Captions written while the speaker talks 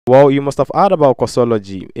Well, you must have heard about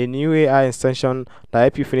Coursology, a new AI extension that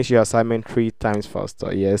help you finish your assignment 3 times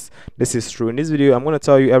faster. Yes, this is true. In this video, I'm going to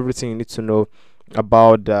tell you everything you need to know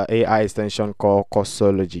about the AI extension called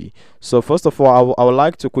Coursology. So first of all, I would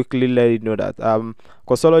like to quickly let you know that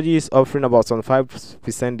Coursology is offering about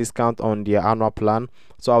 25% discount on their annual plan.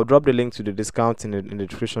 So I'll drop the link to the discount in the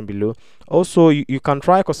description below. Also, you can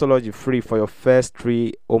try Coursology free for your first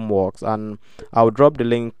 3 homeworks, and I'll drop the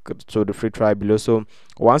link to the free trial below. So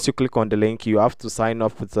once you click on the link, you have to sign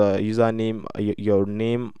up with a username, your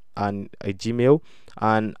name, and a Gmail.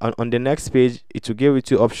 And on the next page, it will give you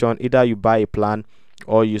two options: either you buy a plan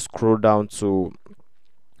or you scroll down to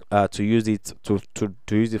use it to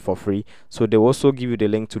use it for free. So they also give you the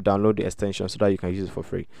link to download the extension so that you can use it for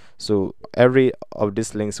free. So every of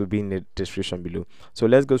these links will be in the description below. So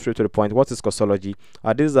let's go straight to the point. What is Coursology?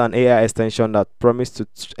 This is an AI extension that promises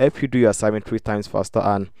to help you do your assignment 3 times faster,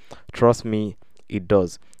 and trust me, it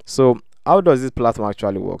does. So how does this platform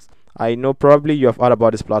actually works? I know probably you have heard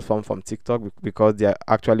about this platform from TikTok because they are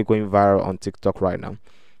actually going viral on TikTok right now.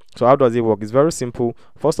 So how does it work? It's very simple.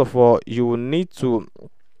 First of all, you will need to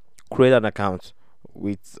create an account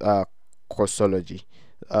with Coursology.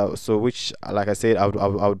 So which, like I said,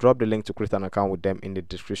 I'll drop the link to create an account with them in the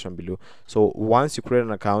description below. So once you create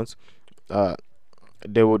an account,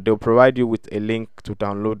 they'll provide you with a link to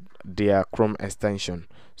download their Chrome extension.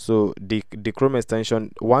 So the Chrome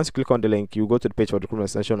extension, once you click on the link, you go to the page for the Chrome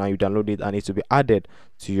extension and you download it, and it will be added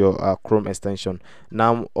to your Chrome extension.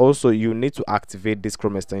 Now also, you need to activate this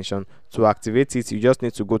Chrome extension. To activate it, you just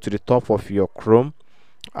need to go to the top of your Chrome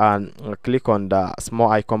and click on the small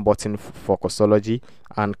icon button for Coursology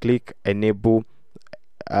and click enable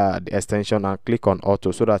the extension, and click on auto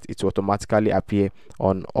so that it will automatically appear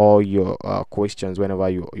on all your questions whenever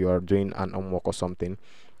you are doing an homework or something.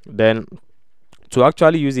 Then to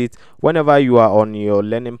actually use it, whenever you are on your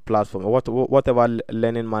learning platform, or whatever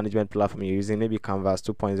learning management platform you're using, maybe Canvas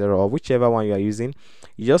 2.0 or whichever one you are using,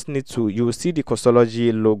 you just need to, you will see the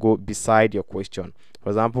Coursology logo beside your question. For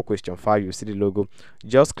example, question 5, you see the logo.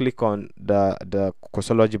 Just click on the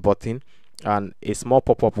Coursology button and a small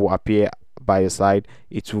pop-up will appear by your side.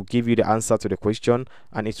 It will give you the answer to the question,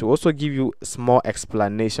 and it will also give you small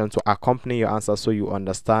explanation to accompany your answer so you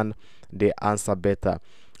understand the answer better.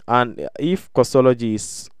 And if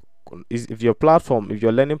Coursology if your platform, if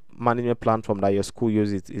your learning management platform that your school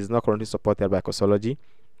uses is not currently supported by Coursology,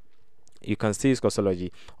 you can still use Coursology.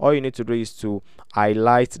 All you need to do is to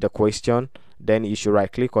highlight the question, then you should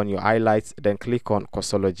right click on your highlights, then click on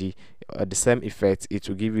Coursology. The same effect, it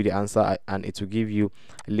will give you the answer, and it will give you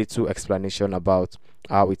a little explanation about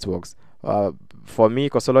how it works. For me,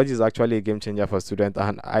 Coursology is actually a game changer for students,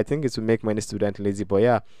 and I think it will make many students lazy, but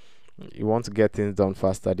yeah, you want to get things done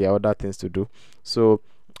faster, there are other things to do. So,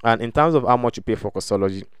 and in terms of how much you pay for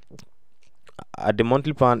Coursology, at the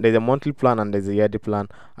monthly plan, there's a monthly plan and there's a yearly plan.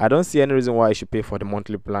 I don't see any reason why you should pay for the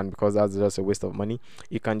monthly plan, because that's just a waste of money.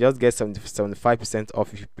 You can just get 75%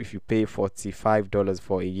 off if you pay $45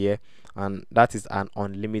 for a year, and that is an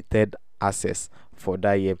unlimited access for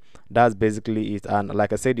that year. That's basically it. And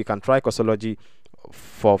like I said, you can try Coursology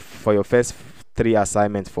for your first 3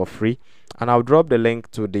 assignments for free, and I'll drop the link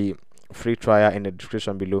to the free trial in the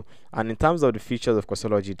description below. And in terms of the features of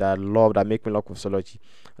Coursology that make me love Coursology,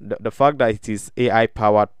 the fact that it is AI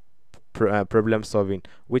powered problem solving,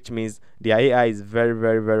 which means the AI is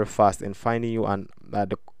very fast in finding you and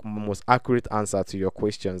the most accurate answer to your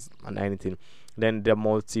questions and anything. Then the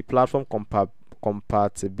multi-platform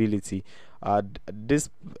compatibility. This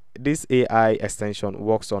AI extension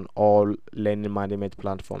works on all learning management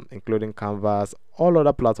platform, including Canvas, all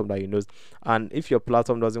other platform that you know. And if your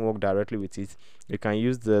platform doesn't work directly with it, you can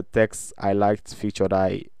use the text highlight feature that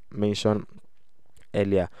I mentioned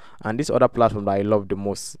earlier. And this other platform that I love the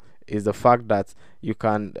most is the fact that you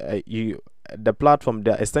can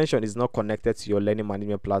the extension is not connected to your learning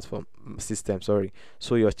management platform system, sorry.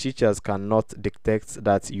 So your teachers cannot detect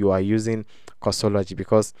that you are using Coursology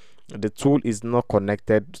because the tool is not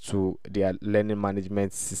connected to their learning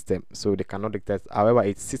management system, so they cannot detect. However,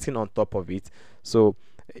 it's sitting on top of it, so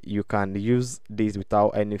you can use this without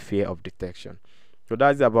any fear of detection. So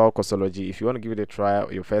that's about Coursology. If you want to give it a try,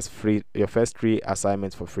 your first 3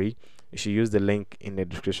 assignments for free, you should use the link in the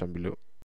description below.